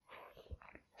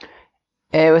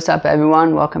Hey, what's up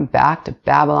everyone? Welcome back to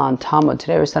Babylon Talmud.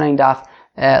 Today we're studying Daf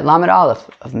Lamed Aleph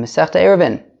of Masechta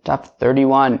Eruvin, Daf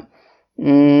 31.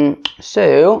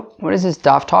 So, what does this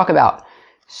Daf talk about?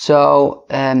 So,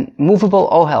 movable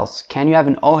ohels. Can you have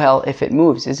an ohel if it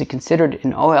moves? Is it considered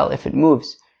an ohel if it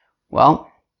moves?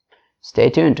 Well, stay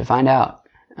tuned to find out.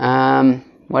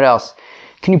 What else?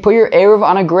 Can you put your Eruv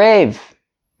on a grave?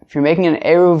 If you're making an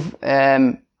Eruv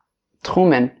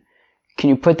Tchumen, can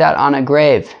you put that on a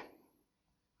grave?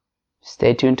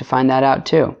 Stay tuned to find that out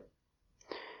too.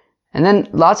 And then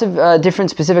lots of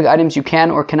different specific items you can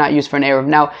or cannot use for an Eruv.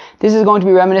 Now, this is going to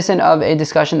be reminiscent of a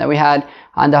discussion that we had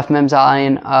on Daf Mem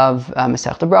Zayin of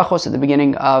Masechta Brachos at the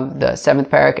beginning of the 7th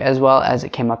parak, as well as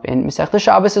it came up in Masechta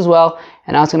Shabbos as well.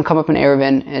 And now it's going to come up in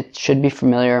Eruvin. It should be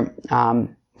familiar.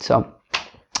 So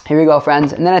here we go,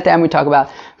 friends. And then at the end we talk about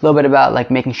a little bit about like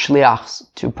making shliachs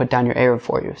to put down your Eruv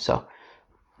for you. So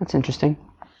that's interesting.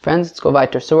 Friends, let's go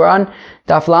weiter. So we're on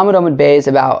Daf Lamed Amud Beis,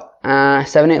 about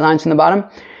 7-8 lines from the bottom.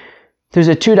 There's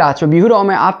a 2 dots. Rabbi Yehuda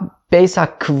Omer Ap Beis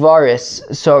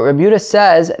HaKvaris. So Rabbi Yehuda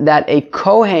says that a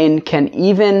Kohen can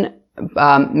even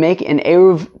make an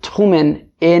Eruv Tchumen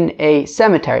in a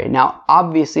cemetery. Now,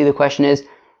 obviously the question is,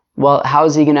 well, how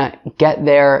is he going to get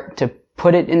there to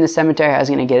put it in the cemetery? How's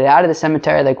he going to get it out of the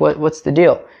cemetery? Like, what's the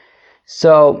deal?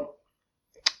 So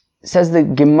says the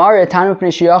Gemara,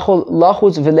 interesting.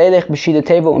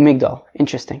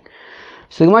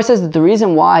 So the Gemara says that the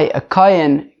reason why a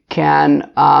Kohen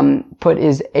can put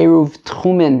his Eruv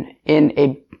Tchumen in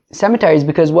a cemetery is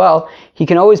because, well, he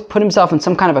can always put himself in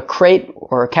some kind of a crate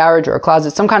or a carriage or a closet,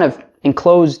 some kind of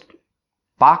enclosed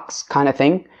box kind of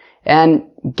thing, and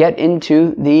get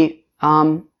into the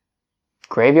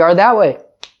graveyard that way.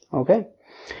 Okay.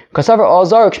 Because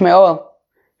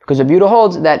Rabbi Yehuda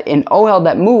holds that an ohel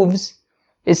that moves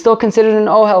is still considered an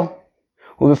ohel.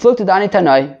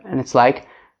 And it's like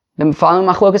the following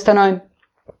machlokas tanoim.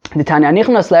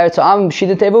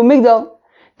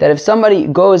 That if somebody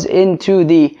goes into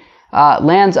the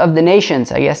lands of the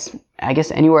nations, I guess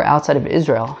anywhere outside of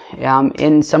Israel,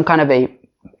 in some kind of a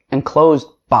enclosed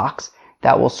box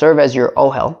that will serve as your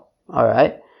ohel.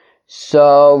 Alright.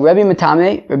 So Rabbi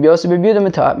Matame, Rabbi Yosef Rabbi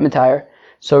Yehuda Matayr.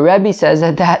 So Rabbi says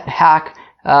that hack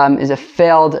is a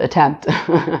failed attempt.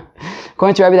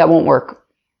 According to Rabbi, that won't work.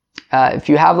 If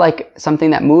you have like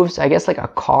something that moves, I guess like a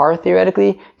car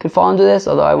theoretically could fall into this,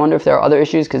 although I wonder if there are other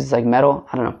issues because it's like metal.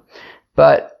 I don't know.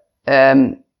 But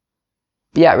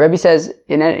yeah, Rabbi says,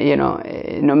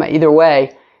 either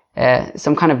way,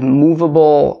 some kind of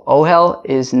movable ohel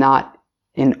is not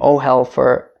an ohel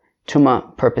for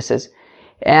Tuma purposes.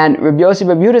 And Rabbi Yossi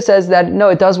Rabbi Yehuda says that no,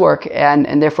 it does work,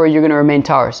 and therefore you're going to remain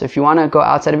tar. So if you want to go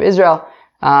outside of Israel,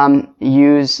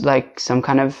 use like some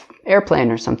kind of airplane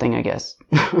or something, I guess.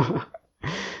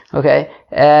 Okay.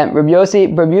 Rabbi Yossi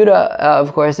Rabbi Yehuda,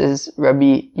 of course, is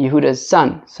Rabbi Yehuda's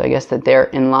son. So I guess that they're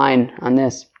in line on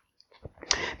this.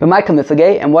 But my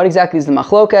kamiflagay, and what exactly is the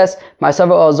machlokas?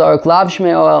 Marsavar oel zaruk lav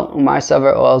shmei ohel,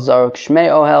 umarsavar oel zaruk shmei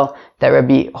ohel. That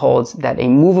Rabbi holds that a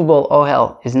movable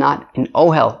ohel is not an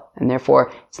ohel, and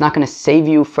therefore it's not going to save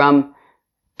you from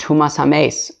tumas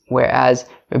hames. Whereas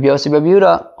Rabbi Yossi Rabbi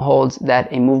Yehuda holds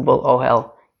that a movable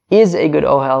ohel is a good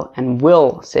ohel and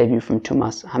will save you from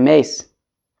tumas hames.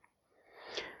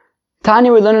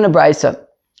 Tanya, we're learning a brisa.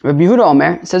 Rabbi Yehuda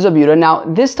Omer, says Rabbi Yehuda. Now,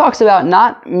 this talks about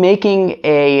not making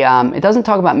it doesn't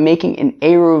talk about making an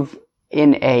Eruv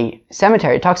in a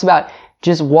cemetery. It talks about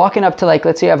just walking up to, like,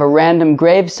 let's say you have a random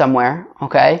grave somewhere,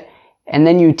 okay? And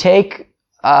then you take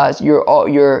your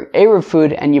Eruv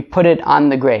food and you put it on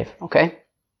the grave, okay?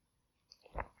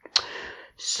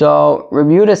 So, Rabbi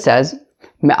Yehuda says,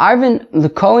 Me'arvin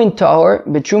l'kohen tahor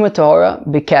b'truma tahora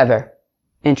b'kever.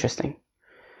 Interesting.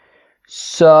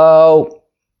 So,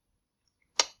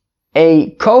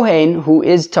 a Kohen who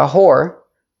is tahor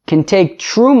can take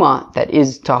truma that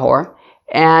is tahor,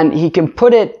 and he can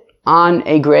put it on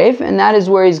a grave, and that is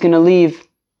where he's going to leave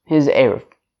his Eruv.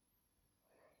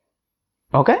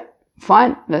 Okay,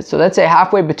 fine. So let's say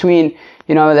halfway between,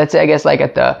 let's say I guess like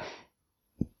at the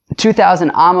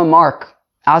 2,000 Amma mark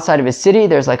outside of his city,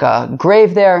 there's like a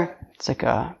grave there. It's like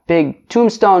a big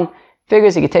tombstone.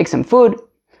 Figures he could take some food,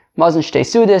 Mazon Shtei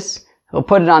Sudis, he'll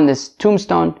put it on this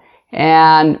tombstone,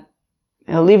 and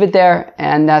he'll leave it there,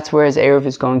 and that's where his Eruv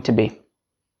is going to be.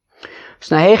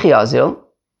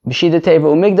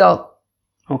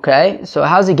 Okay, so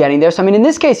how's he getting there? So in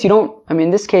this case,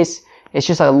 it's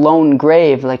just a lone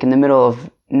grave, like in the middle of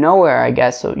nowhere, I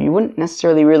guess. So you wouldn't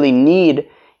necessarily really need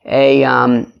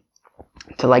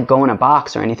to like go in a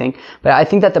box or anything. But I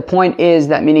think that the point is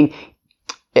that, meaning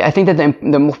I think that the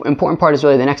important part is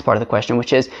really the next part of the question,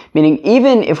 which is, meaning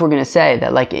even if we're going to say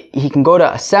that like he can go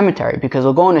to a cemetery because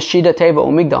he'll go in a shida teva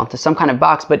umigdal to some kind of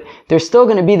box, but there's still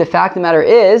going to be the fact of the matter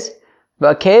is,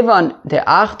 v'kevan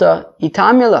de'achta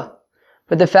itamila.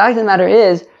 But the fact of the matter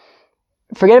is,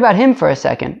 forget about him for a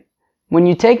second. When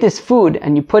you take this food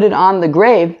and you put it on the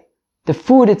grave, the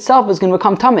food itself is going to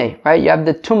become tamei, right? You have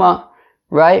the tuma,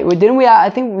 right? I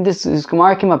think this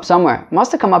Gemara came up somewhere. It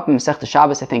must have come up in Masechta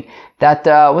Shabbos, I think. That,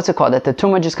 what's it called? That the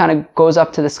tuma just kind of goes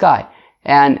up to the sky.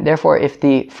 And therefore, if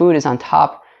the food is on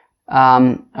top,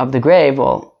 of the grave,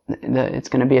 well, it's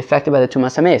going to be affected by the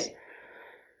tumas hameis.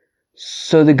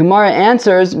 So the Gemara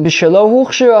answers, B'shelo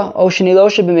huchshira o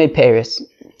shenilosha b'mei peris.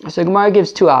 So the Gemara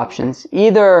gives two options.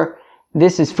 Either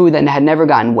this is food that had never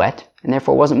gotten wet, and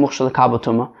therefore wasn't mukhshir l'kabel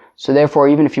tuma. So therefore,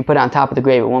 even if you put it on top of the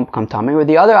grave, it won't become tamei. Or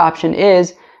the other option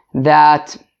is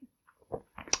that,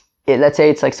 let's say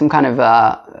it's like some kind of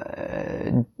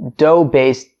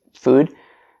dough-based food,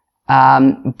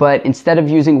 but instead of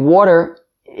using water,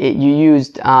 you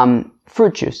used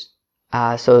fruit juice.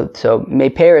 So Mei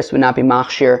Paris would not be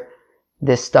machshir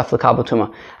this stuff l'kabel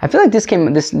tuma. I feel like this came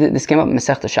up in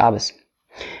Masechta Shabbos.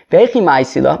 Ve'echi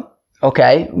ma'isila.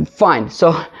 Okay, fine.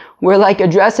 So we're like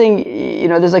addressing,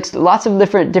 there's like lots of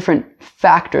different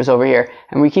factors over here,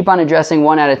 and we keep on addressing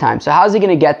one at a time. So how's he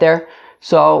going to get there?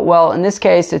 So, well, in this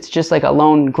case, it's just like a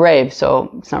lone grave,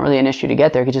 so it's not really an issue to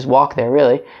get there. You could just walk there,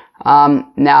 really.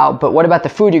 Now, but what about the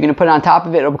food? You're going to put it on top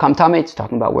of it, it'll become tamei. It's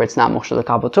talking about where it's not mukhshir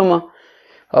l'kabel tuma.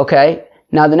 Okay.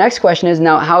 Now the next question is,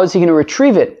 now how is he going to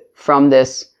retrieve it from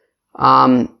this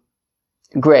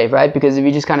grave, right? Because if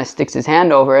he just kind of sticks his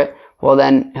hand over it, well,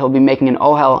 then he'll be making an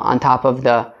ohel on top of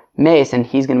the mace, and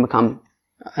he's going to become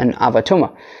an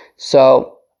avatuma.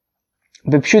 So,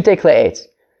 b'pshutei kle'etz,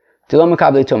 d'lo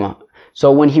makabli tuma.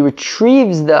 So when he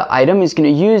retrieves the item, he's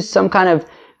going to use some kind of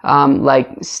like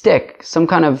stick, some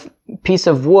kind of piece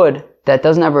of wood that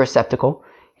doesn't have a receptacle,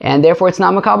 and therefore it's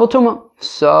not makabel tuma.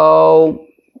 So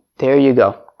there you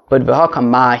go. But v'hakam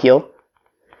ma'ahil.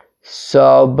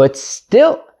 So, but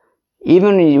still,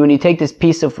 even when you take this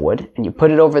piece of wood and you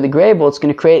put it over the grave, well, it's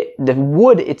going to create, the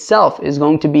wood itself is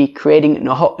going to be creating an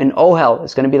ohel.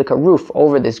 It's going to be like a roof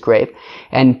over this grave.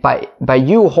 And by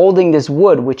you holding this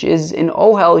wood, which is an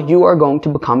ohel, you are going to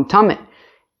become tamei.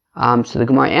 So the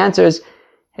Gemara answers,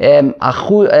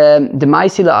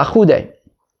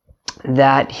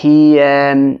 that he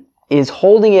is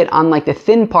holding it on like the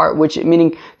thin part, which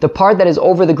meaning the part that is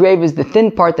over the grave is the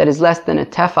thin part that is less than a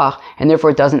tefach, and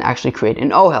therefore it doesn't actually create an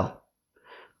ohel.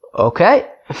 Okay,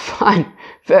 fine,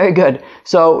 very good.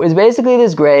 So it's basically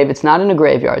this grave. It's not in a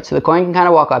graveyard, so the kohen can kind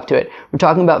of walk up to it. We're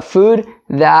talking about food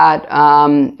that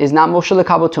is not mukhshir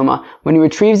l'kabel tuma. When he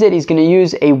retrieves it, he's going to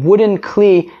use a wooden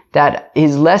kli that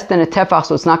is less than a tefach,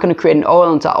 so it's not going to create an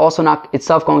ohel, and it's also not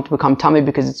itself going to become tamei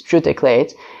because it's pshutei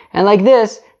kle'etz. And like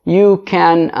this, you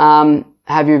can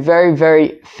have your very,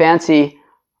 very fancy,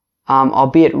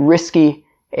 albeit risky,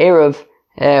 eruv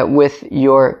with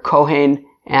your kohen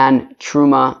and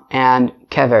truma and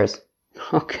kevers.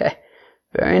 Okay,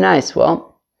 very nice.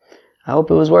 Well, I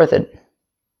hope it was worth it.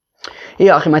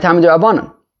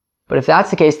 But if that's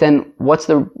the case, then what's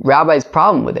the rabbi's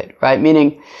problem with it, right?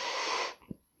 Meaning,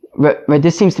 right,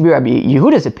 this seems to be Rabbi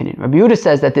Yehuda's opinion. Rabbi Yehuda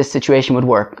says that this situation would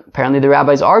work. Apparently the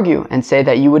rabbis argue and say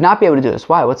that you would not be able to do this.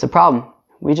 Why? What's the problem?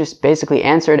 We just basically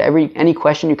answered any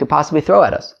question you could possibly throw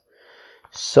at us.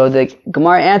 So the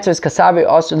Gemara answers, Kasavi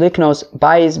also liknos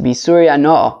bayis bisuria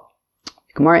no.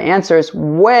 Gemara answers,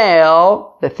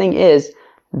 well, the thing is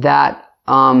that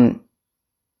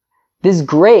this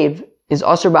grave is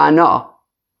asur ba'ano.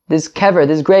 This kever,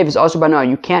 this grave is asur ba'ano.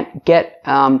 You can't get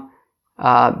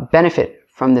benefit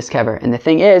from this kever. And the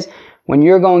thing is, when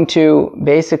you're going to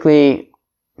basically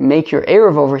make your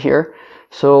eruv over here,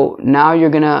 so now you're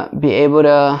gonna be able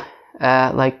to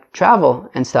like travel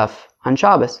and stuff on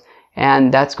Shabbos.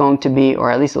 And that's going to be,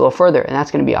 or at least a little further, and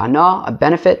that's going to be a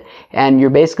benefit, and you're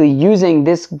basically using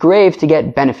this grave to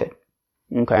get benefit.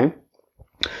 Okay?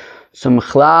 So,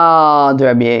 Mechlal de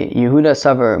Rabbi Yehuda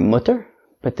Savar Mutter,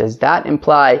 but does that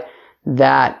imply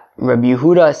that Rabbi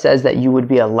Yehuda says that you would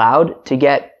be allowed to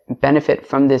get benefit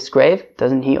from this grave?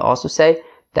 Doesn't he also say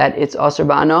that it's asur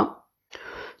ba'ana?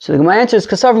 So the Gemara answers,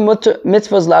 Kasavar Mutter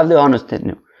mitzvahs lav le'anos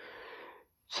nitnu.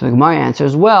 So the Gemara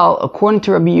answers, well, according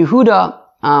to Rabbi Yehuda,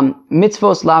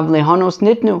 mitzvos lav lehanos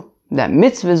nitnu, that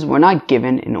mitzvahs were not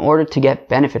given in order to get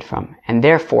benefit from, and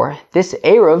therefore this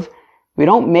eruv we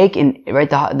don't make in right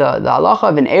the halacha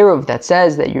of an eruv that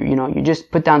says that you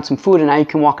just put down some food and now you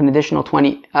can walk an additional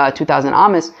 2,000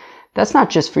 amas. That's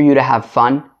not just for you to have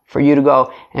fun, for you to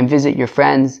go and visit your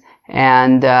friends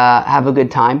and have a good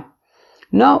time.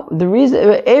 No, the reason,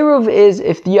 Eruv is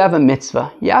if you have a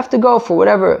mitzvah. You have to go for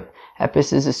whatever.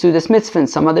 Epis is a Sudas mitzvah in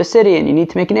some other city, and you need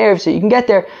to make an Eruv so you can get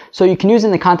there. So you can use it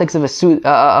in the context of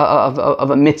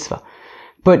a mitzvah.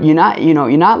 But you're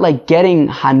not like getting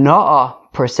hana'ah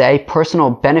per se, personal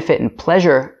benefit and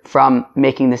pleasure from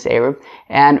making this Eruv.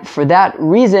 And for that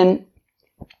reason,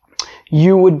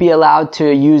 you would be allowed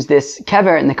to use this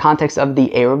kever in the context of the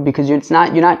Eruv because it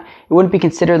wouldn't be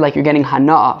considered like you're getting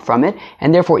hana'ah from it.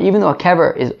 And therefore, even though a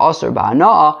kever is also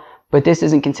ba'hana'ah, but this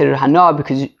isn't considered hana'ah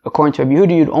because according to Rabbi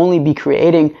Yehuda, you'd only be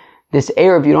creating this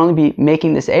Eruv, you'd only be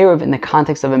making this Eruv in the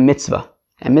context of a mitzvah.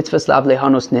 And mitzvah slav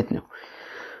lehanos nitnu.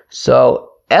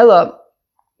 So, Ella,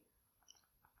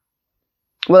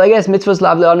 well, I guess mitzvah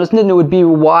slav lehanos nitnu would be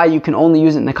why you can only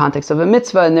use it in the context of a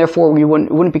mitzvah, and therefore it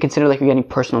wouldn't be considered like you're getting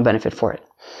personal benefit for it.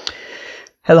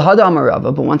 Elahada amar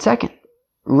Rava, but one second.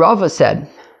 Rava said,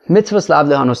 mitzvah slav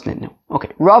lehanos nitnu. Okay,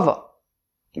 Rava,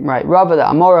 the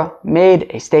Amora made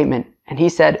a statement, and he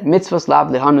said, mitzvahs lav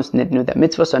lehanus nitnu, that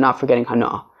mitzvahs are not for getting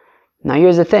hana'ah. Now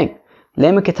here's the thing.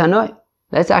 Lema ketanoi.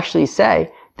 Let's actually say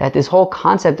that this whole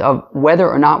concept of whether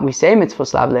or not we say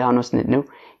mitzvahs lav lehanus nitnu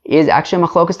is actually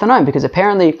machlokas tanoim, because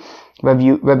apparently Rabbi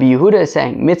Yehuda is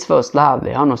saying mitzvahs lav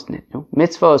lehanus nitnu.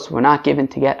 Mitzvahs were not given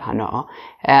to get hana'ah,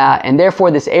 and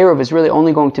therefore this Eruv is really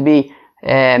only going to be,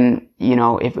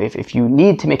 if you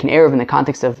need to make an Eruv in the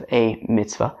context of a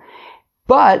mitzvah.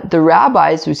 But the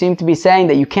rabbis who seem to be saying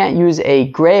that you can't use a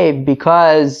grave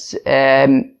because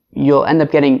you'll end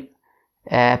up getting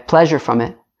pleasure from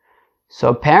it. So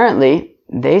apparently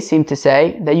they seem to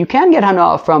say that you can get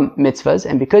hana'ah from mitzvahs,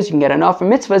 and because you can get hana'ah from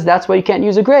mitzvahs, that's why you can't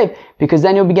use a grave, because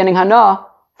then you'll be getting hana'ah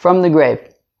from the grave.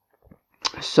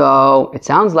 So it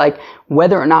sounds like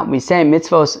whether or not we say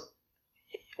mitzvahs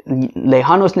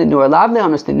lehanos nitnu or lav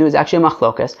lehanos nitnu is actually a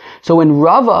machlokas. So when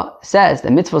Rava says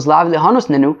that mitzvahs lav lehanos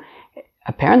nitnu,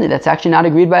 apparently that's actually not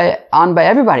agreed on by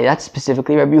everybody. That's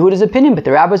specifically Rabbi Yehuda's opinion, but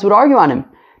the rabbis would argue on him.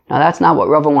 Now that's not what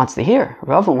Rava wants to hear.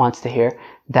 Rava wants to hear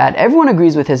that everyone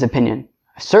agrees with his opinion.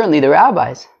 Certainly the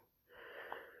rabbis.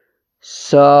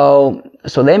 So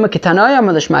lema ketanoi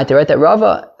amar l'shmaite, right? That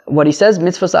Rava, what he says,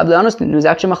 mitzvahs lav lehanos nitnu is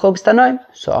actually machlokas tanoim.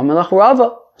 So amar lach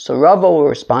Rava. So Rava will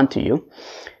respond to you.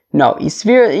 No, he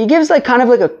gives like kind of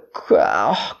like a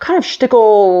kind of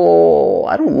shtickle.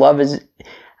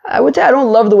 I would say I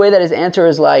don't love the way that his answer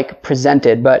is like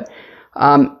presented, but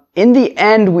in the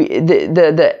end,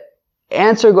 the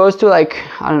answer goes to like,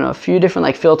 I don't know, a few different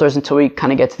like filters until we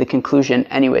kind of get to the conclusion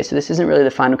anyway. So this isn't really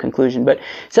the final conclusion, but it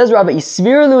says Rabbi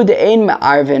Yisvirlu de'ein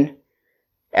ma'arvin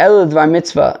el dvar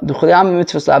mitzvah duchliam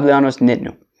mitzvah slav lehanos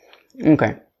nitnu.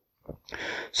 Okay,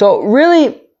 so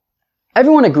really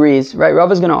everyone agrees, right?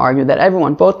 Rava is going to argue that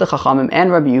everyone, both the Chachamim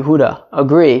and Rabbi Yehuda,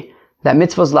 agree that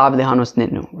mitzvahs lav lehanos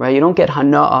nitnu, right? You don't get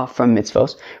hana'ah from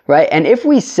mitzvahs, right? And if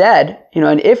we said,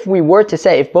 and if we were to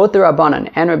say, if both the Rabbanan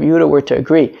and Rabbi Yehuda were to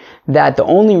agree that the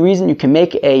only reason you can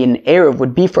make an Eruv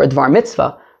would be for a Dvar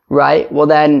Mitzvah, right? Well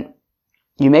then,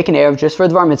 you make an Eruv just for a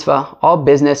Dvar Mitzvah, all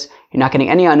business, you're not getting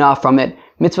any hana'ah from it.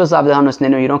 Mitzvahs lav lehanos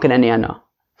nitnu, you don't get any hana'ah.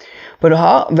 But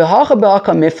v'hacha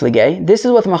be'aka miflige, this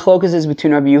is what the machlokas is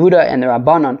between Rabbi Yehuda and the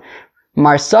Rabbanan.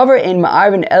 Mar savar ein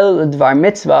ma'arvin el dvar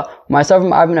mitzvah, mar savar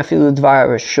ma'arvin afilu dvar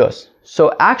reshus.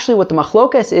 So actually what the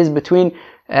machlokas is between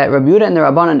Rabbi Yehuda and the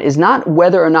Rabbanan is not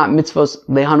whether or not mitzvahs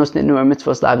lehanos nitnu or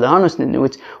mitzvahs lav lehanos nitnu.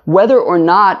 It's whether or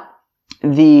not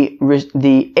the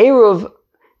Eruv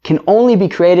can only be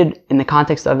created in the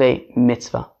context of a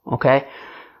mitzvah. Okay?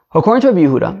 According to Rabbi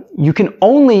Yehuda, you can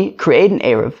only create an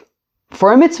Eruv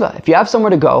for a mitzvah. If you have somewhere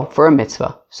to go for a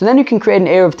mitzvah, so then you can create an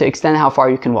Eruv to extend how far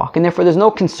you can walk. And therefore there's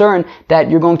no concern that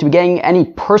you're going to be getting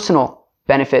any personal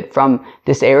benefit from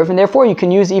this Eruv. And therefore you can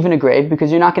use even a grave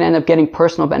because you're not going to end up getting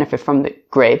personal benefit from the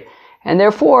grave. And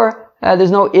therefore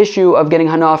there's no issue of getting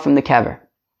hana'ah from the kever,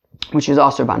 which is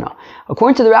also bana.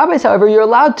 According to the rabbis, however, you're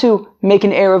allowed to make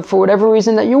an Eruv for whatever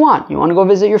reason that you want. You want to go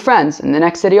visit your friends in the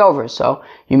next city over. So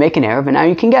you make an Eruv and now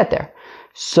you can get there.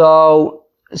 So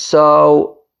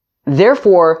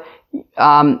therefore, you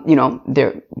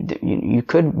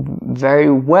could very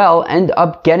well end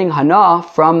up getting hana'ah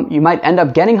from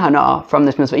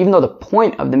this mitzvah, even though the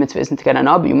point of the mitzvah isn't to get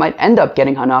hana'ah, but you might end up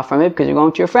getting hana'ah from it because you're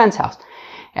going to your friend's house.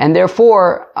 And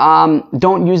therefore,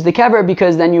 don't use the kever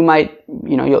because then you might,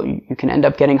 you can end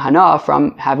up getting hana'ah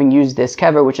from having used this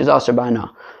kever, which is also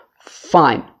b'hana'ah.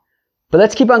 Fine. But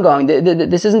let's keep on going.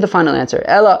 This isn't the final answer.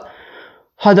 Ella,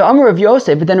 hada amar Rav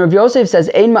Yosef, but then Rav Yosef says,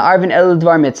 ein ma'arvin el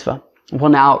dvar mitzvah. Well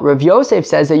now, Rav Yosef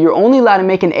says that you're only allowed to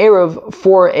make an Eruv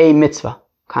for a mitzvah.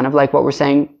 Kind of like what we're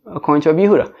saying according to Rabbi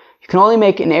Yehuda. You can only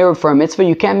make an Eruv for a mitzvah,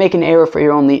 you can't make an Eruv for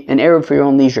your own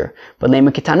leisure. But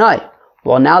lema ketanai.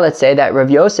 Well, now let's say that Rav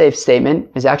Yosef's statement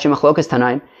is actually Machlokas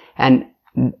Tanaim, and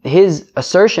his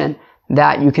assertion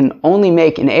that you can only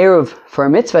make an Eruv for a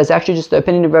mitzvah is actually just the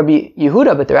opinion of Rabbi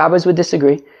Yehuda, but the rabbis would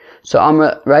disagree. So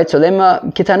right? So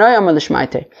lema kitanoi Amar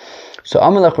l'shmaite. So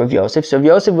Amalek Rav Yosef. So Rav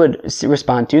Yosef would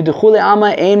respond to you, D'chule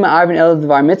Amma ein ma'arvin el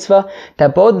dvar mitzvah,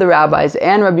 that both the rabbis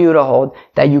and Rabbi Yehuda hold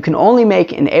that you can only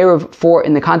make an Eruv for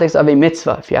in the context of a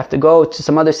mitzvah, if you have to go to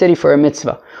some other city for a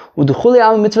mitzvah. U'd'chule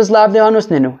Amma mitzvahs lav de'anos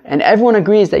ninu. And everyone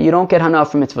agrees that you don't get hana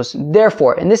for mitzvahs.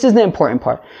 Therefore, and this is the important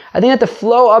part, I think that the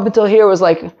flow up until here was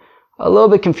like a little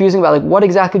bit confusing about like what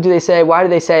exactly do they say, why do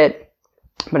they say it?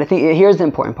 But I think here's the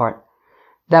important part,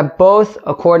 that both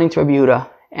according to Rabbi Yehuda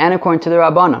and according to the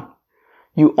Rabbanan,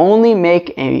 you only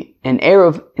make an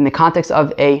Eruv in the context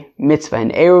of a mitzvah.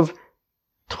 An Eruv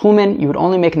Tchumen, you would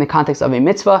only make in the context of a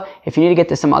mitzvah if you need to get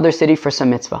to some other city for some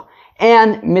mitzvah.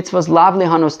 And mitzvahs lavli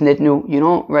hanos nitnu, you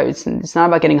don't, right, it's not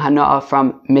about getting hana'ah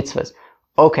from mitzvahs.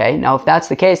 Okay, now if that's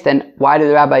the case, then why do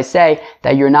the rabbis say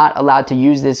that you're not allowed to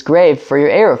use this grave for your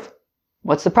Eruv?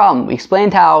 What's the problem? We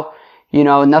explained how,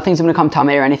 nothing's going to come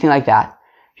tameh or anything like that.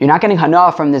 You're not getting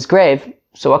hana'ah from this grave,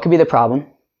 so what could be the problem?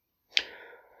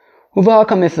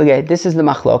 This is the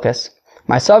machlokas.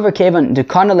 My savar kevan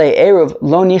dekanale eruv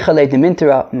lo nichale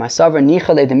demintera. My savar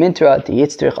nichale demintera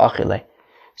deyitztrich achile.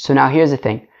 So now here's the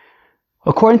thing.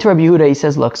 According to Rabbi Yehuda, he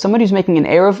says, look, somebody who's making an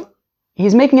eruv,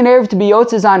 he's making an eruv to be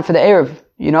yotzezan for the eruv,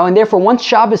 and therefore once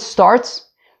Shabbos starts,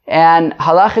 and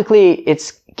halachically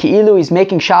it's ki'ilu, he's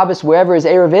making Shabbos wherever his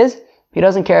eruv is, he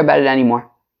doesn't care about it anymore.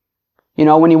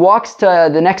 When he walks to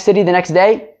the next city the next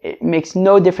day, it makes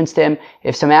no difference to him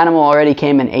if some animal already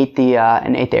came and ate the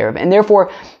Eruv. And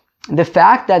therefore, the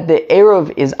fact that the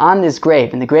Eruv is on this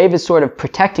grave, and the grave is sort of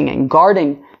protecting and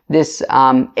guarding this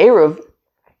Eruv,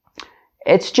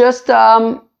 it's just,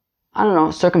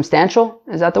 circumstantial.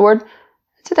 Is that the word?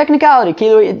 It's a technicality.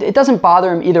 It doesn't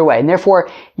bother him either way. And therefore,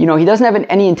 he doesn't have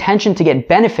any intention to get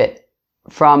benefit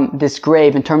from this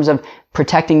grave in terms of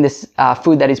protecting this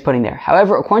food that he's putting there.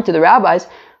 However, according to the rabbis,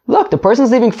 look, the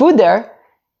person's leaving food there,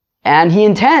 and he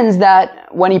intends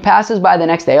that when he passes by the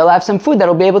next day, he'll have some food that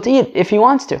he'll be able to eat if he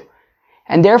wants to.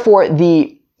 And therefore,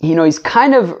 he's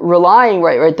kind of relying,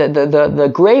 right,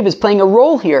 the grave is playing a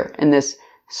role here in this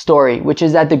story, which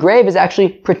is that the grave is actually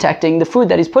protecting the food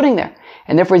that he's putting there.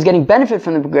 And therefore, he's getting benefit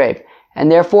from the grave.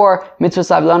 And therefore, mitzvah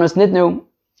savlanos nitnu,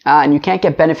 and you can't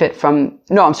get benefit from,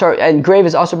 and grave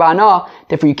is also ba'ana,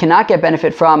 therefore you cannot get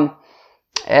benefit from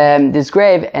this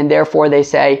grave, and therefore they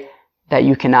say that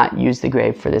you cannot use the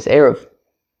grave for this Eruv.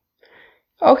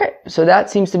 Okay, so that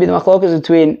seems to be the machlokas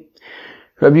between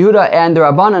Rabbi Yehuda and the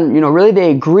Rabbanan. Really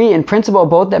they agree in principle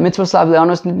both that mitzvah slav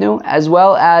leonos nidnu, as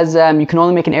well as you can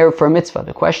only make an Eruv for a mitzvah.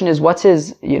 The question is, what's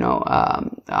his,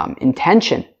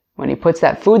 intention when he puts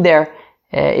that food there?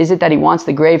 Is it that he wants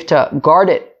the grave to guard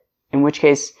it? In which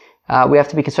case, we have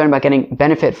to be concerned about getting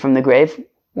benefit from the grave,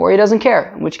 or he doesn't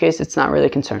care, in which case it's not really a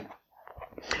concern.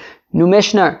 New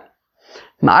Mishnah.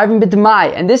 Ma'arvin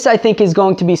b'demai. And this, I think, is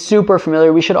going to be super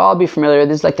familiar. We should all be familiar.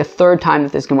 This is like the third time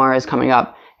that this Gemara is coming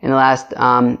up in the last,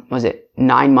 9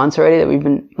 months already that we've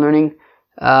been learning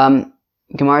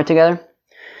Gemara together.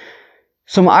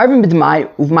 So ma'arvin b'demai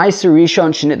uv'maiser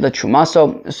rishon shenit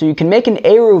l'trumaso. So you can make an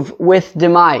eruv with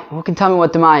demai. Who can tell me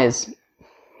what demai is?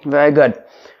 Very good.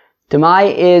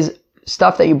 Demai is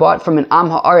stuff that you bought from an am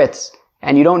ha'aretz,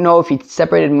 and you don't know if you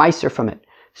separated meiser from it.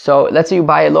 So let's say you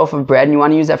buy a loaf of bread and you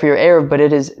want to use that for your eruv, but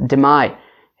it is demai,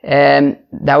 and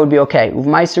that would be okay.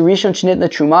 Meiser rishon shnit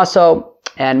letrumaso,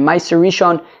 and meiser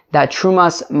rishon, that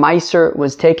trumas meiser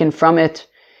was taken from it.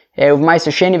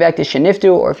 Meiser sheni v'hekdesh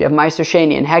sheniftu, or if you have meiser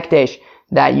sheni and hekdesh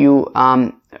that you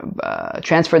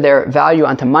transfer their value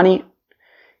onto money.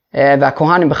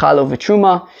 V'kohanim b'chalo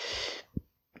v'truma.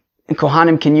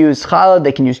 Kohanim can use challah,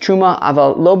 they can use truma.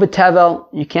 Aval lo b'tevel,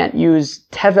 you can't use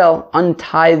tevel,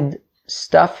 untithed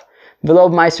stuff. V'lo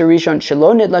b'meiser rishon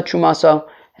shelo nidla trumaso,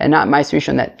 and not meiser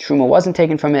rishon that truma wasn't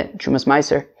taken from it, trumas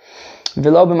meiser.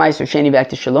 V'lo b'meiser sheni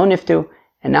v'hekdesh shelo niftu,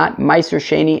 and not meiser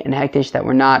sheni and hekdesh that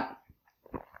were not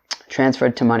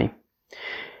transferred to money.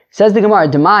 Says the Gemara,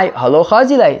 demai halo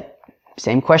chazile.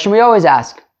 Same question we always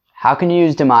ask. How can you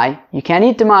use demai? You can't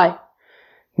eat demai.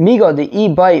 Migo the I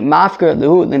bay mafker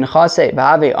lehu linchase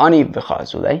b'have ani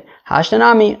v'chazule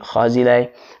hashtanami chazile.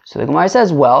 So the Gemara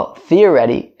says, well,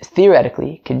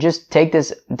 theoretically, you can just take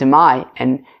this demai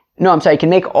and you can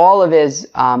make all of his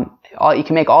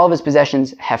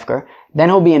possessions hefker. Then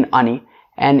he'll be an ani,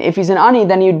 and if he's an ani,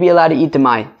 then he'd be allowed to eat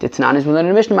demai. T'tnan is we learn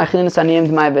in the Mishnah ma'chilin saniyim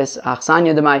demai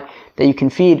v'achsanya demai, that you can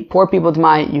feed poor people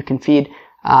demai, you can feed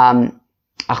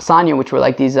achsanya, which were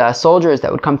like these soldiers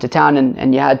that would come to town,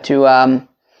 and you had to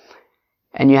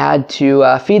and you had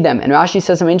to feed them. And Rashi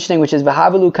says something interesting, which is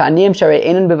V'havalu ka'aniyim sharei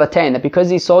einin bevatein, that because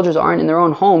these soldiers aren't in their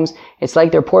own homes, it's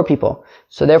like they're poor people.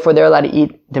 So therefore they're allowed to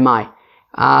eat demai.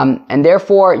 And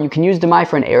therefore you can use demai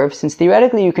for an erev, since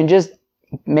theoretically you can just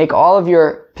make all of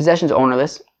your possessions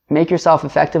ownerless, make yourself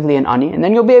effectively an ani, and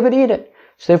then you'll be able to eat it.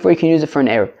 So therefore you can use it for an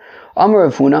erev. Amar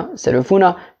Rav Huna, said Rav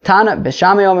Huna, Tana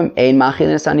b'shamei omim ein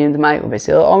machilin es aniyim demai,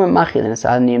 u'b'sila omim machilin es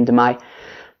aniyim demai.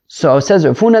 So it says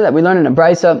Rav Huna that we learn in a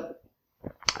brisa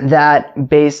that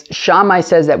Beis Shammai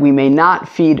says that we may not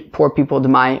feed poor people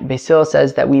demai. Beis Hillel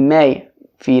says that we may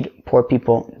feed poor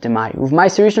people demai. Uv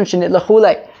meiser rishon shenit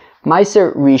lechulei.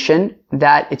 Meiser rishon,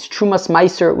 that its trumas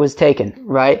meiser was taken,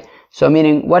 right? So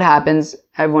meaning, what happens?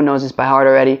 Everyone knows this by heart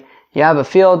already. You have a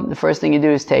field. The first thing you do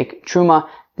is take truma,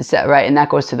 right, and that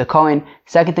goes to the Kohen.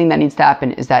 Second thing that needs to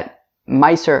happen is that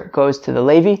meiser goes to the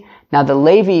Levi. Now the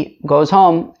Levi goes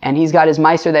home and he's got his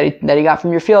meiser that he got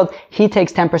from your field. He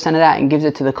takes 10% of that and gives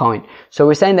it to the Kohen. So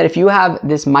we're saying that if you have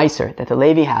this meiser that the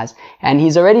Levi has, and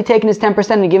he's already taken his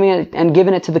 10% and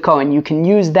given it to the Kohen, you can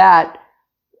use that,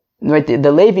 right?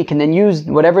 The Levi can then use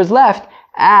whatever's left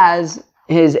as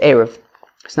his erev.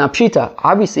 So now Pshita,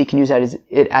 obviously he can use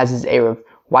it as his erev.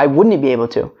 Why wouldn't he be able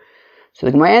to? So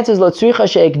the Gemara answers, Lo tzricha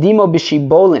she'ekdimo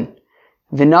b'shibolin,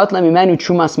 v'not lamimenu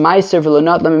trumas meiser v'lo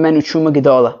not lamimenu truma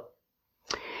gedola.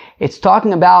 It's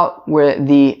talking about where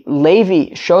the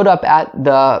Levi showed up at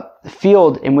the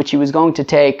field in which he was going to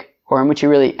take, or in which he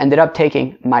really ended up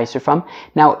taking meiser from.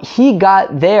 Now, he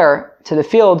got there to the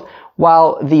field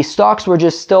while the stalks were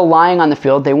just still lying on the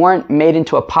field. They weren't made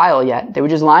into a pile yet. They were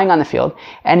just lying on the field.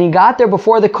 And he got there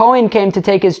before the Kohen came to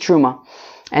take his truma.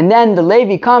 And then the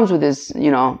Levi comes with his,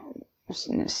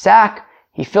 sack.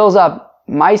 He fills up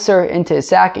meiser into his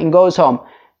sack and goes home.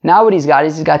 Now what he's got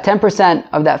is he's got 10%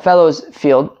 of that fellow's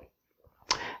field.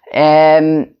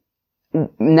 And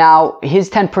now his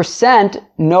 10%,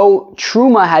 no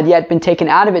truma had yet been taken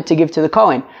out of it to give to the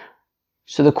Kohen.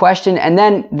 So the question, and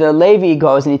then the Levi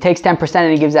goes and he takes 10%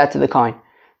 and he gives that to the Kohen.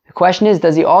 The question is,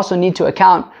 does he also need to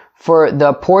account for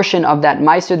the portion of that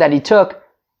meiser that he took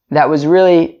that was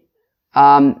really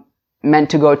meant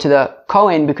to go to the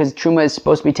Kohen, because truma is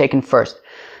supposed to be taken first?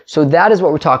 So that is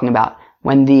what we're talking about.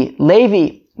 When the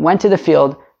Levi went to the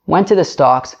field, went to the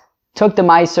stalks, took the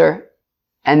meiser,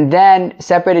 and then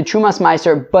separated trumas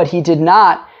meiser, but he did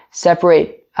not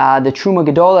separate the truma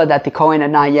gedola that the Kohen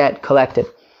had not yet collected.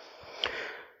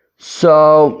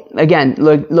 So again,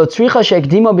 lo tzricha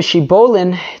she'ekdimo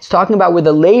b'shibolin, it's talking about where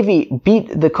the Levi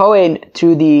beat the Kohen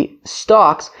to the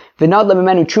stalks, v'not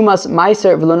lamimenu trumas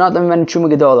meiser v'lo not lamimenu truma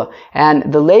gedola.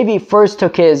 And the Levi first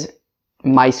took his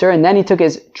meiser, and then he took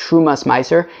his trumas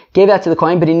meiser, gave that to the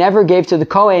Kohen, but he never gave to the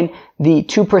Kohen the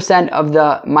 2% of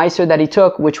the meiser that he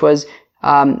took, which was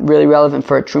really relevant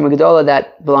for truma gedola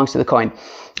that belongs to the Kohen.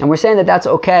 And we're saying that that's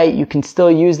okay. You can still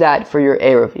use that for your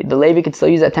erev. The Levi could still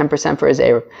use that 10% for his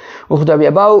erev.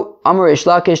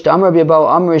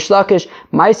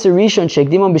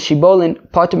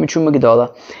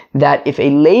 That if a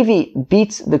Levi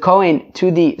beats the Kohen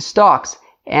to the stalks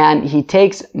and he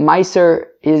takes meiser,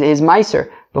 his meiser,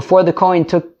 before the Kohen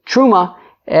took truma,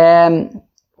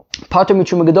 Pater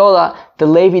Truma Gedola, the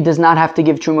Levi does not have to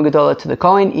give Truma Gedola to the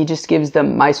Kohen. He just gives the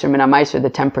meiser mina meiser, the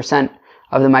 10%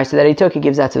 of the meiser that he took. He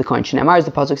gives that to the Kohen. Shneimar, as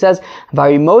the pasuk says,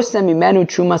 "Varimosem imenu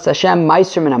trumas Hashem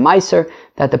meiser mina meiser."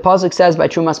 That the pasuk says by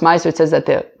trumas meiser, it says that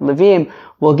the Levim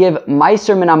will give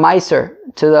meiser mina meiser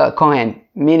to the Kohen.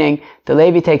 Meaning, the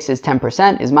Levi takes his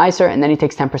 10%, his meiser, and then he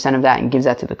takes 10% of that and gives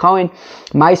that to the Kohen.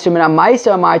 Meiser mina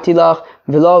meiser amarti lach,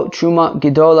 v'lo truma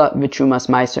gedola v'trumas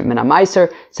meiser mina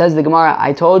meiser. Says the Gemara,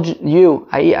 I told the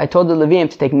Levim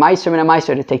to take meiser mina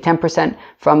meiser, to take 10%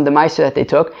 from the meiser that they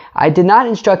took. I did not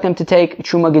instruct them to take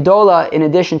truma gedola in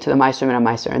addition to the meiser mina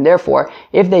meiser. And therefore,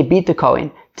 if they beat the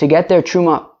Kohen to get their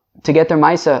truma, to get their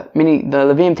meiser, meaning the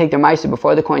Levim take their meiser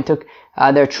before the Kohen took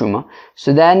their truma.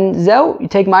 So then, you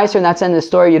take meiser, and that's the end of the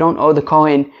story. You don't owe the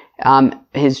Kohen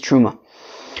his truma.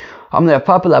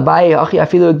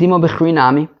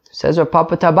 Says our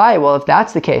Papa Tabai, well, if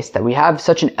that's the case, that we have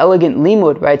such an elegant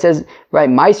limud, right? It says, right,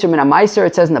 meiser mina meiser,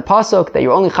 it says in the pasuk that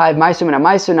you're only chayav meiser mina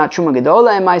meiser, not truma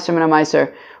gedola and meiser mina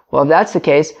meiser. Well, if that's the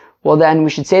case, well then we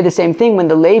should say the same thing when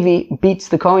the Levi beats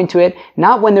the Kohen to it,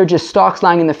 not when they're just stalks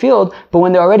lying in the field, but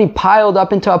when they're already piled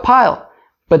up into a pile.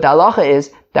 But the halacha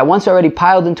is that once they're already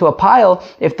piled into a pile,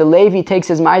 if the Levi takes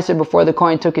his meiser before the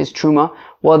Kohen took his truma,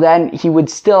 well then he would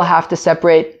still have to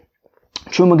separate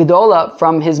truma gedola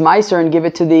from his meiser and give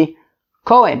it to the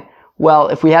Kohen. Well,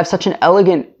 if we have such an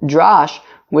elegant drash,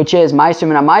 which is meiser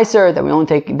mina meiser, that we only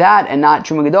take that and not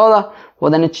truma gedola, well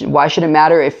then why should it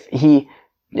matter if he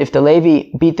if the Levi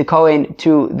beat the Kohen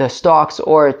to the stalks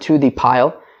or to the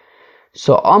pile.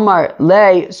 So Amar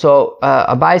Lei, so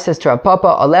Abai says to Rav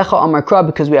Papa, Alecha Amar Kra,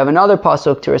 because we have another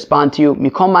pasuk to respond to you,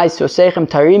 Mikom Ma'aser Seichem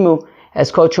Tarimu Es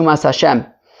Kol Trumas Hashem,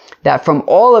 that from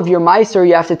all of your Ma'aser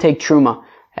you have to take Truma.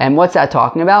 And what's that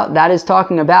talking about? That is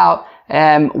talking about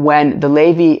when the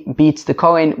Levi beats the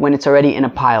Kohen when it's already in a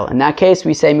pile. In that case,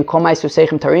 we say Mikom Ma'aser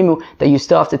Seichem Tarimu, that you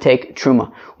still have to take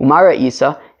Truma. Umara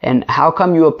Isa, and how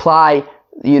come you apply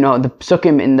the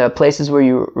psukim in the places where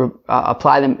you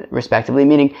apply them respectively,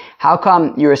 meaning how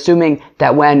come you're assuming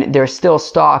that when there's still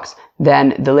stalks,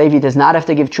 then the Levi does not have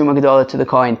to give Truma Gedola to the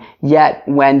Kohen, yet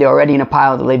when they're already in a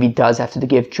pile, the Levi does have to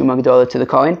give Truma Gedola to the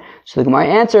Kohen? So the Gemara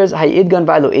answers, Hay idgan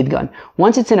v'lo idgan.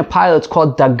 Once it's in a pile, it's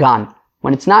called dagan.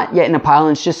 When it's not yet in a pile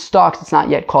and it's just stalks, it's not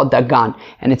yet called dagan.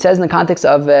 And it says in the context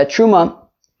of Truma,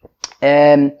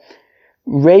 Reishis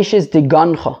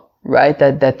digancha, right?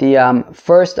 That the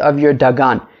first of your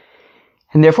dagan,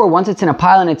 and therefore once it's in a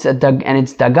pile and it's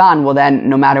dagan, well then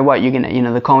no matter what you're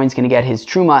gonna, the Kohen's gonna get his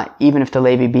truma even if the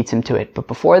Levi beats him to it. But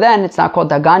before then it's not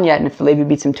called dagan yet, and if the Levi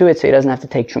beats him to it, so he doesn't have to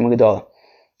take truma gedola.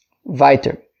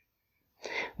 Weiter.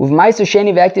 With meiser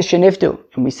sheni v'hektish sheniftu,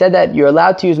 and we said that you're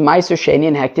allowed to use meiser sheni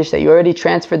and hektish that you already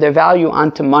transferred their value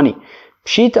onto money.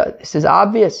 Pshita, this is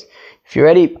obvious. If you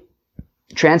already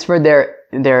transferred their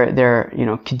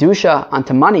kedusha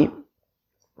onto money,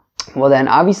 well then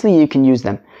obviously you can use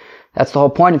them. That's the whole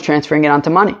point of transferring it onto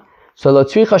money. So lo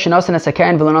tzricha shenosan es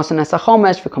hakeren v'lo nosan es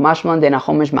hachomesh v'kamashmalan dein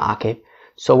hachomesh ma'akev.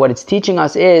 So what it's teaching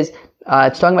us is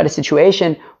it's talking about a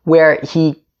situation where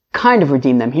he kind of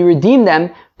redeemed them. He redeemed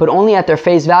them, but only at their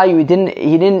face value. He didn't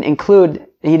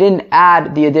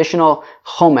add the additional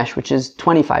chomesh, which is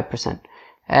 25%.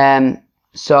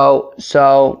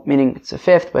 So meaning it's a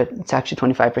fifth, but it's actually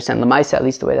 25% lemaisa, at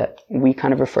least the way that we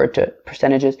kind of refer to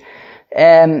percentages.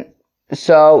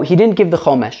 So he didn't give the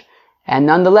chomesh, and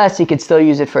nonetheless he could still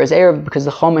use it for his erev because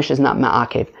the chomesh is not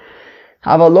ma'akev.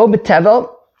 Aval lo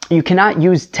b'tevel, you cannot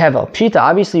use tevel. Pshita,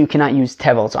 obviously you cannot use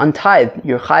tevel. It's untithed.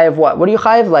 You're chayav what? What do you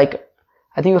chayav? Like,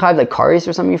 I think you chayav like karis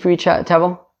or something for each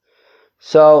tevel.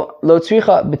 So lo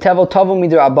tzricha b'tevel tovel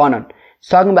midur abanon. It's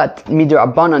talking about midur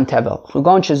abanon tevel.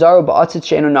 Chugon shezaru ba'atzit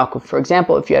she'enu nakuf. For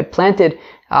example, if you had planted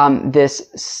this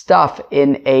stuff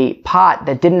in a pot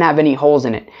that didn't have any holes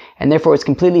in it, and therefore it's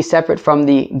completely separate from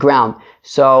the ground.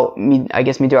 So I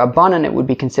guess midur abanon, it would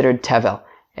be considered tevel,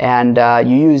 and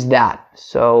you use that.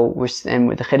 So and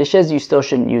with the chiddush is you still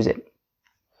shouldn't use it.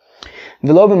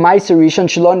 V'lo b'maiser rishon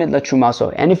shelo nidla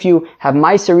trumaso. And if you have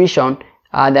maiser rishon,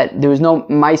 that there was no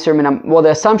meiser min, well,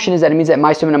 the assumption is that it means that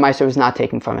meiser min meiser was not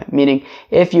taken from it. Meaning,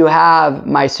 if you have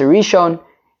meiser rishon,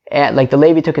 like the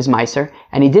Levi took his meiser,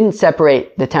 and he didn't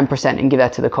separate the 10% and give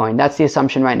that to the Kohen. That's the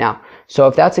assumption right now. So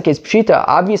if that's the case, pshita,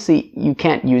 obviously you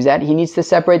can't use that. He needs to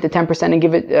separate the 10% and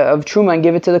give it of truma and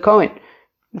give it to the Kohen.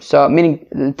 So meaning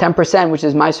the 10%, which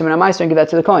is meiser min meiser, and give that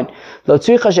to the Kohen. Lo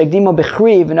tzricha shekdimo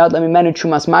bechriv v'not lemimenu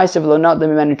trumas meiser v'lo not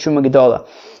lemimenu truma gedola.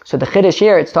 So the chiddush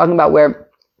here, it's talking about where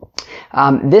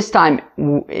this time,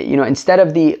 instead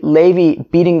of the Levi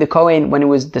beating the Kohen when it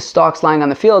was the stalks lying on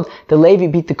the field, the Levi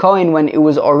beat the Kohen when it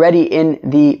was already in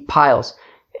the piles.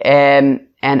 And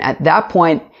at that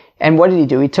point, and what did he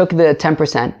do? He took the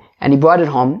 10% and he brought it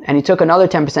home, and he took another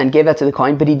 10%, gave that to the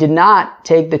Kohen, but he did not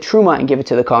take the Truma and give it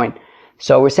to the Kohen.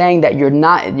 So we're saying that you're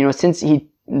not, since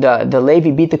the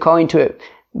Levi beat the Kohen to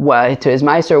his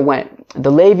Meiser, when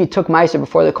the Levi took Meiser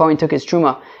before the Kohen took his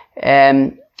Truma,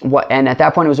 and at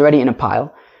that point it was already in a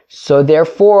pile. So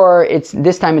therefore,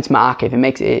 this time it's ma'akev. It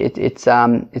makes it's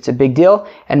a big deal.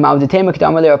 And ma'udetema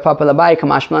k'damalei Rav Papa labai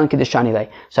kamashmalan k'deshanilei.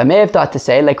 So I may have thought to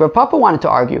say, like Rav Papa wanted to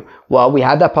argue. Well, we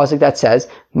have that pasuk that says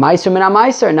ma'aser min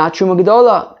ha'ma'aser, not truma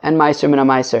gedola, and ma'aser min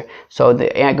ha'ma'aser. So the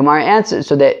Gemara answers.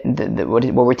 So that what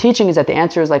we're teaching is that the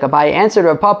answer is like Abai answered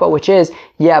Rav Papa, which is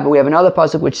but we have another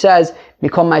pasuk which says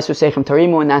mikom ma'aser seichem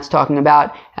tarimu, and that's talking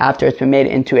about after it's been made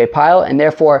into a pile, and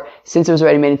therefore since it was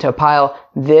already made into a pile,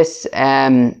 this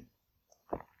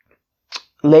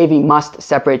Levi must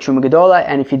separate Truma Gedola,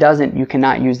 and if he doesn't, you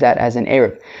cannot use that as an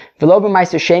Erev. V'lo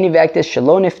b'maiser sheni v'hekdesh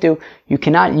shelo niftu, you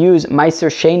cannot use maiser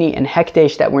sheni and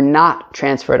hekdesh that were not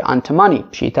transferred onto money.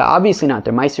 Pshita, obviously not.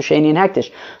 They're maiser sheni and hekdesh.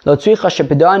 Lo tzricha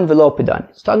shepedan v'lo pedan.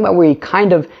 It's talking about where you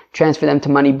kind of transfer them to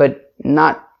money, but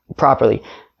not properly.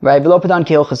 Right? V'lo pedan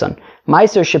kihilchazon.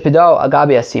 Maiser shepedo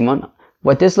agabi asimon.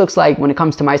 What this looks like when it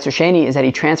comes to maiser sheni is that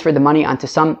he transferred the money onto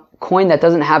some coin that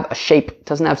doesn't have a shape,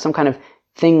 doesn't have some kind of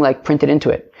thing like printed into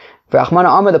it. V'rachmana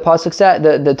Amar, the pasuk says,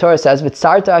 the Torah says,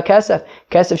 "V'tzarta hakesef,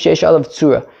 kesef sheish alav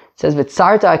tzura." It says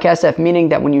 "V'tzarta hakesef," meaning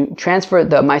that when you transfer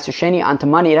the meiser sheni onto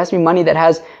money, it has to be money that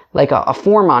has like a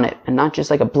form on it, and not just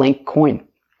like a blank coin.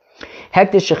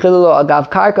 Hektish shechilalo agav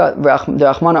karka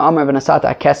v'rachmana amar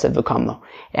v'nasata kesef v'kamlo.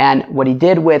 And what he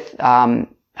did with the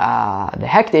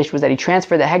hektish was that he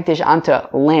transferred the hektish onto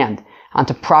land,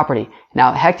 onto property.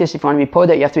 Now, hektish, if you want to be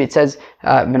poda, you have to. It says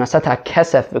v'nasata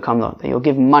kesef v'kamlo, that you'll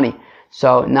give money.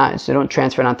 So don't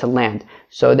transfer it onto land.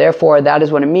 So therefore, that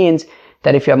is what it means.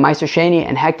 That if you have Meiser Sheni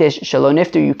and Hektish Shalom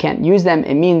Niftu, you can't use them.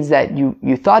 It means that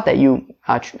you thought that you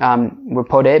were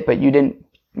podeh, but you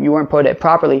weren't podeh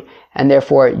properly, and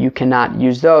therefore you cannot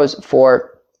use those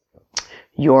for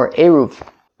your Eruv.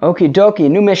 Okie dokie,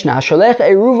 new Mishnah. Sholech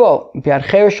Eruvo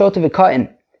bi'adcher shota v'ka'in.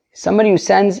 Somebody who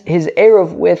sends his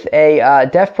Eruv with a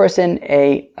deaf person,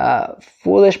 a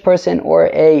foolish person, or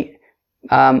a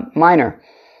minor.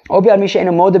 Or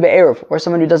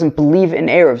someone who doesn't believe in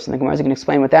Eruvs. And the Gemara is going to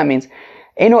explain what that means.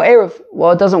 Eino Eruv,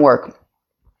 well, it doesn't work.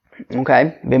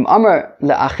 Okay?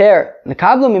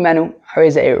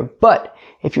 But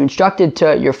if you instructed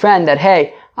to your friend that,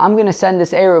 hey, I'm going to send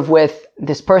this Eruv with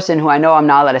this person who I know I'm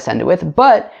not allowed to send it with,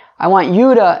 but I want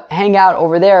you to hang out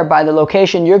over there by the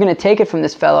location, you're going to take it from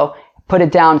this fellow, put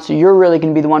it down, so you're really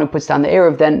going to be the one who puts down the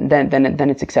Eruv, then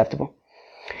it's acceptable.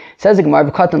 Says the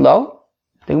Gemara, V'katan lo.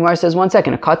 The Gemara says, one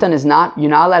second, you're not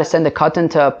allowed to send a katan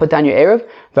to put down your Eruv.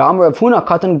 Rav Huna,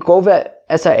 katan gove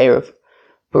esa Eruv.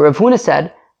 But Rav Huna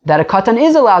said that a katan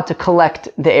is allowed to collect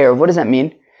the Eruv. What does that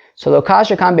mean? So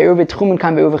lokasha kan be'eruv tchumen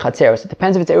kan be'eruv chatzeros. It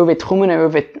depends if it's eruv tchumen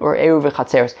or eruv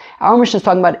chatzeros. Our Mishnah is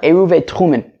talking about eruv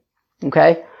tchumen.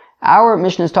 Okay? Our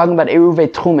Mishnah is talking about eruv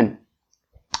tchumen.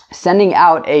 Sending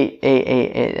out a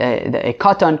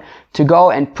katan to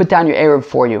go and put down your Eruv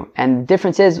for you. And the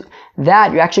difference is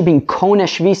that you're actually being kona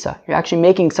shvisa. You're actually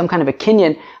making some kind of a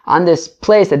kinyan on this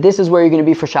place that this is where you're going to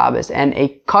be for Shabbos. And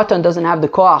a katan doesn't have the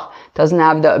koach, doesn't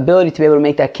have the ability to be able to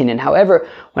make that kinyan. However,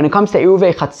 when it comes to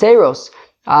Eruv chatzeros,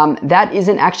 that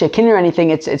isn't actually a kinyan or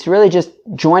anything. It's really just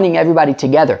joining everybody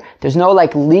together. There's no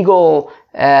like legal,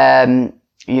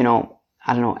 avenue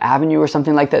or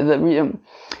something like that.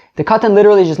 The katan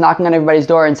literally is just knocking on everybody's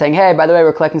door and saying, hey, by the way,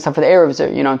 we're collecting stuff for the Eruvs.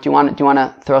 Do you want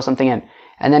to throw something in?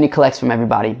 And then he collects from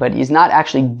everybody. But he's not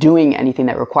actually doing anything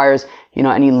that requires,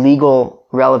 any legal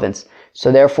relevance.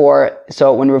 So therefore,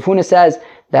 when Rav Huna says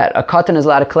that a katan is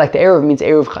allowed to collect the Eruv, it means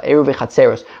Eruv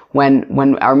chatzeros.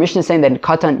 When our Mishnah is saying that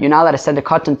katan, you're not allowed to send a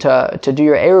katan to do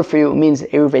your Eruv for you, it means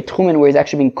Eruv tchumen, where he's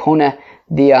actually being kona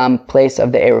the place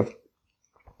of the Eruv.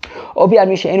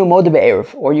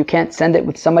 Or you can't send it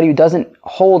with somebody who doesn't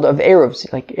hold of Eruvs.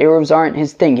 Like Eruvs aren't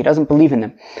his thing. He doesn't believe in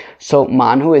them. So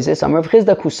who is this? Amar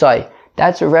Chisda Kusai.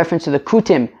 That's a reference to the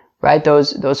Kutim, right?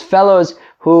 Those fellows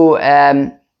who,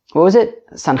 what was it?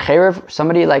 Sancheiriv?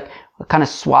 Somebody like kind of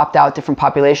swapped out different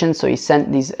populations. So he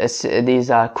sent these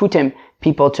Kutim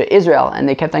people to Israel, and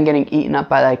they kept on getting eaten up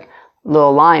by like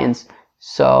little lions.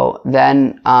 So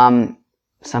then,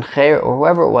 Sancheir or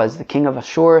whoever it was, the king of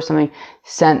Ashur or something,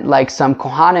 sent like some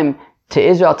Kohanim to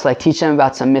Israel to like teach them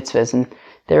about some mitzvahs, and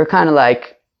they were kind of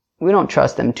like, we don't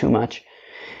trust them too much.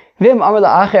 Now,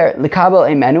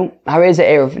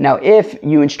 if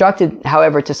you instructed,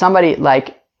 however, to somebody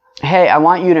like, hey, I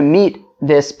want you to meet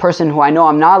this person who I know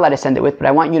I'm not allowed to send it with, but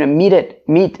I want you to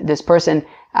meet this person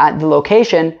at the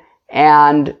location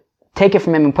and take it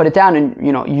from him and put it down, and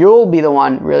you'll be the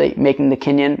one really making the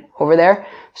kinyan over there.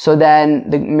 So then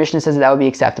the Mishnah says that would be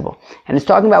acceptable. And it's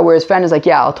talking about where his friend is like,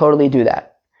 yeah, I'll totally do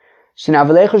that. So now,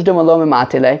 but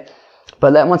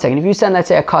one second, if you send, let's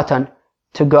say, a katan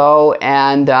to go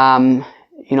and,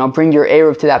 bring your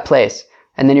Eruv to that place,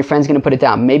 and then your friend's going to put it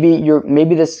down, maybe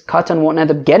this katan won't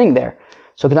end up getting there.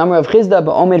 So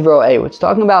it's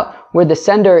talking about where the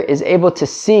sender is able to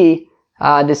see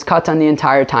this katan the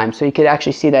entire time, so he could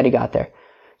actually see that he got there.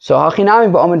 So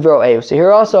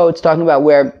here also it's talking about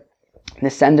where the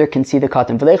sender can see the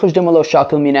katan.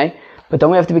 But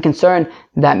don't we have to be concerned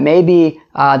that maybe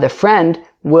the friend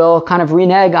will kind of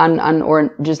renege on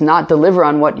or just not deliver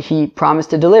on what he promised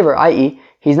to deliver, i.e.,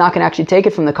 he's not going to actually take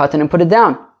it from the katan and put it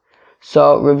down.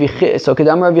 So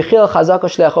kedam Rav Yechiel chazaka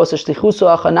shleachos shlichuso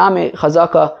achanami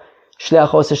chazaka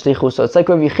shleachos shlichuso. It's like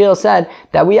Rav Yechiel said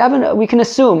that we can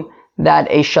assume that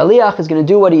a shaliach is going to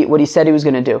do what he said he was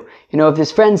going to do. If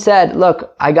this friend said,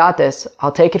 look, I got this,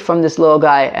 I'll take it from this little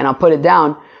guy and I'll put it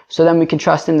down, so then we can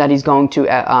trust him that he's going to,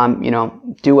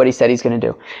 do what he said he's going to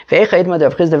do.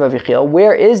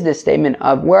 Where is this statement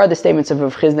where are the statements of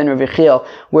Rav Chizda and Rav Yechiel,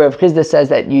 where Rav Chizda says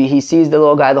that he sees the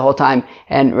little guy the whole time,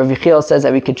 and Rav Yechiel says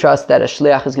that we can trust that a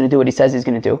shliach is going to do what he says he's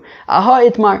going to do? Aha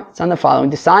itmar, it's on the following.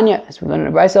 Desanya, as we learn in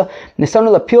the Brisa, Nisanu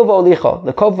lapil v'olicho,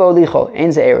 lekov v'olicho,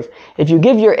 ein ze eruv. If you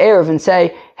give your eruv and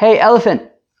say, hey, elephant,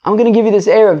 I'm going to give you this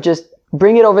eruv, just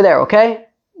bring it over there, okay?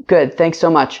 Good, thanks so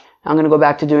much. I'm going to go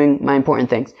back to doing my important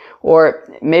things. Or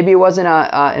maybe it wasn't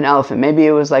an elephant. Maybe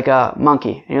it was like a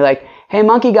monkey. And you're like, hey,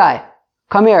 monkey guy,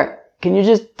 come here. Can you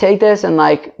just take this and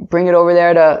like bring it over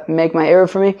there to make my Eruv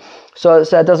for me? So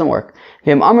that doesn't work.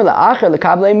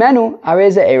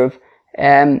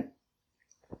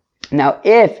 Now,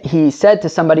 if he said to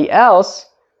somebody else,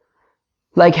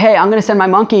 like, hey, I'm going to send my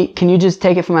monkey, can you just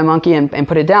take it from my monkey and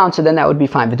put it down? So then that would be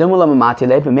fine. But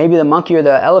maybe the monkey or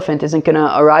the elephant isn't going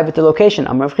to arrive at the location.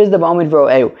 So Rav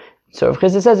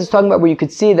Chisda says it's talking about where you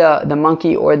could see the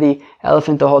monkey or the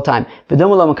elephant the whole time.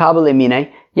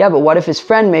 Yeah, but what if his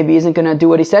friend maybe isn't going to do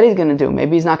what he said he's going to do?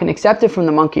 Maybe he's not going to accept it from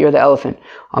the monkey or the elephant.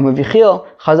 Rav Yechiel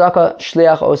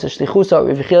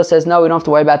says, no, we don't have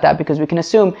to worry about that because we can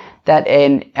assume that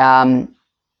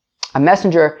a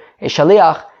messenger, a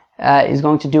shaliach, is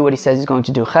going to do what he says he's going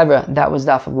to do. Chevra, that was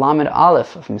Daf Lamed Aleph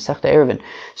from Masechta Eruvin.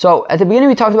 So at the beginning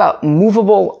we talked about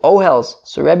movable ohels.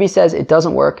 So Rebbe says it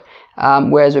doesn't work,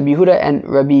 whereas Rabbi Yehuda and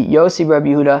Rabbi Yossi, Rabbi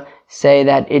Yehuda say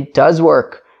that it does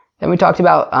work. Then we talked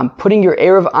about putting your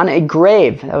Eruv on a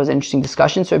grave. That was an interesting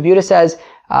discussion. So Rabbi Yehuda says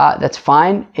that's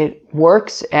fine, it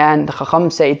works, and the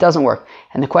Chacham say it doesn't work.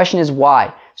 And the question is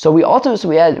why? So we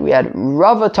had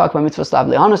Rava talking about mitzvah slav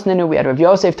lehanos ninu. We had Rav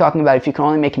Yosef talking about if you can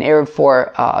only make an Eruv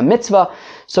for a mitzvah.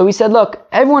 So we said, look,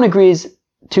 everyone agrees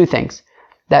two things: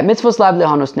 that mitzvah slav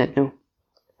lehanos ninu,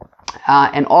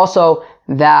 and also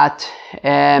that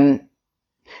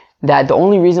that the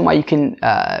only reason why you can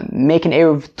make an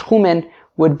Eruv tchumen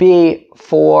would be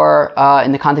for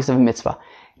in the context of a mitzvah.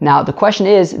 Now the question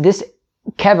is, this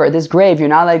kever, this grave, you're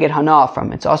not allowed to get hana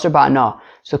from. It's also about hana.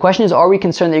 So the question is, are we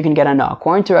concerned that you can get hana?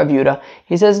 According to Rav Yehuda,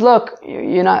 he says, look,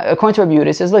 you're not. According to Rav Yehuda,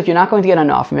 he says, look, you're not going to get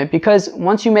hana from it because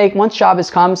once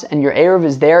Shabbos comes and your Eruv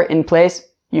is there in place,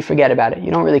 you forget about it. You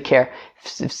don't really care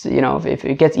if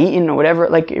it gets eaten or whatever.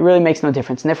 Like, it really makes no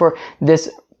difference. And therefore, this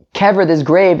kever, this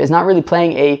grave, is not really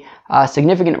playing a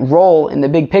significant role in the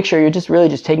big picture. You're just really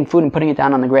just taking food and putting it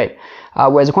down on the grave.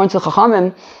 Whereas according to the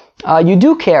Chachamim, you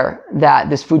do care that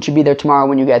this food should be there tomorrow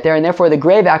when you get there, and therefore the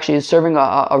grave actually is serving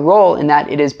a role in that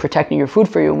it is protecting your food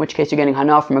for you, in which case you're getting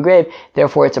hana from a grave,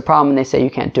 therefore it's a problem and they say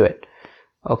you can't do it.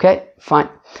 Okay, fine.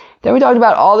 Then we talked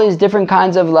about all these different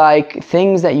kinds of like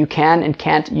things that you can and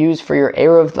can't use for your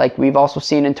Eruv, like we've also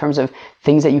seen in terms of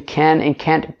things that you can and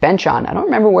can't bench on. I don't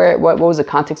remember what was the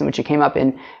context in which it came up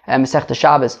in Masechta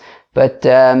Shabbos, but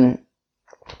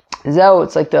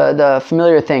it's like the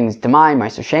familiar things, Demai,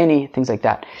 Meiser Sheni, things like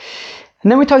that.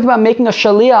 And then we talked about making a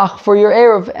shaliach for your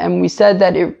Eruv, and we said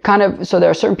that it so there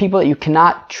are certain people that you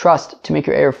cannot trust to make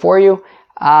your Eruv for you.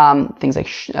 Things like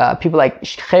people like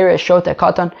Chere, Shota,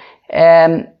 Katan.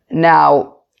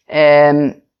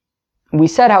 We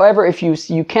said, however, if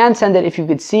you can send it if you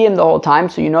could see him the whole time,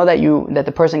 so you know that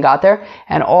the person got there,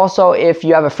 and also if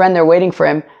you have a friend there waiting for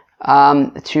him,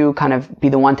 to kind of be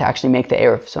the one to actually make the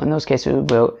Eruv. So in those cases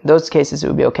it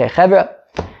would be okay. Chevra,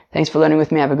 thanks for learning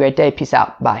with me. Have a great day. Peace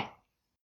out. Bye.